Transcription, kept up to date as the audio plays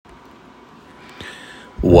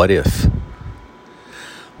What if?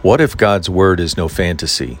 What if God's word is no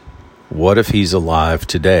fantasy? What if he's alive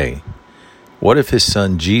today? What if his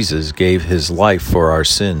son Jesus gave his life for our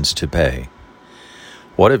sins to pay?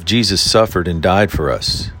 What if Jesus suffered and died for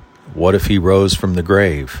us? What if he rose from the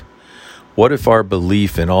grave? What if our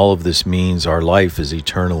belief in all of this means our life is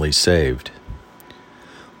eternally saved?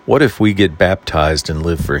 What if we get baptized and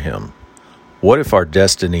live for him? What if our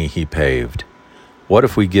destiny he paved? What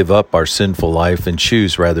if we give up our sinful life and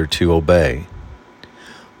choose rather to obey?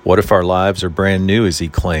 What if our lives are brand new as he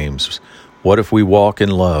claims? What if we walk in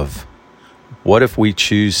love? What if we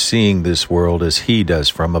choose seeing this world as he does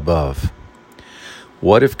from above?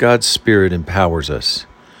 What if God's Spirit empowers us?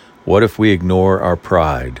 What if we ignore our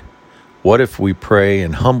pride? What if we pray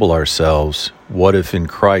and humble ourselves? What if in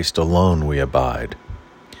Christ alone we abide?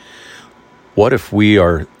 What if we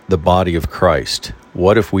are the body of Christ?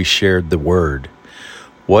 What if we shared the word?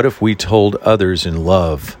 What if we told others in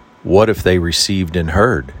love? What if they received and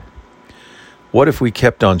heard? What if we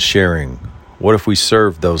kept on sharing? What if we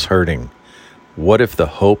served those hurting? What if the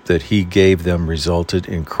hope that he gave them resulted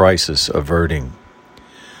in crisis averting?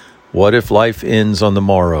 What if life ends on the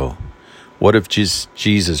morrow? What if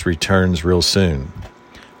Jesus returns real soon?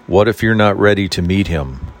 What if you're not ready to meet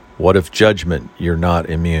him? What if judgment you're not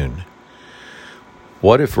immune?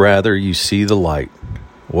 What if rather you see the light?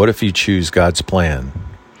 What if you choose God's plan?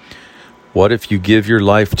 What if you give your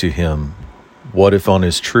life to him? What if on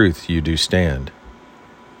his truth you do stand?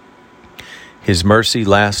 His mercy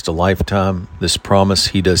lasts a lifetime. This promise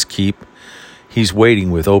he does keep. He's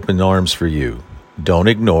waiting with open arms for you. Don't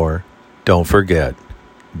ignore. Don't forget.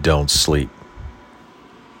 Don't sleep.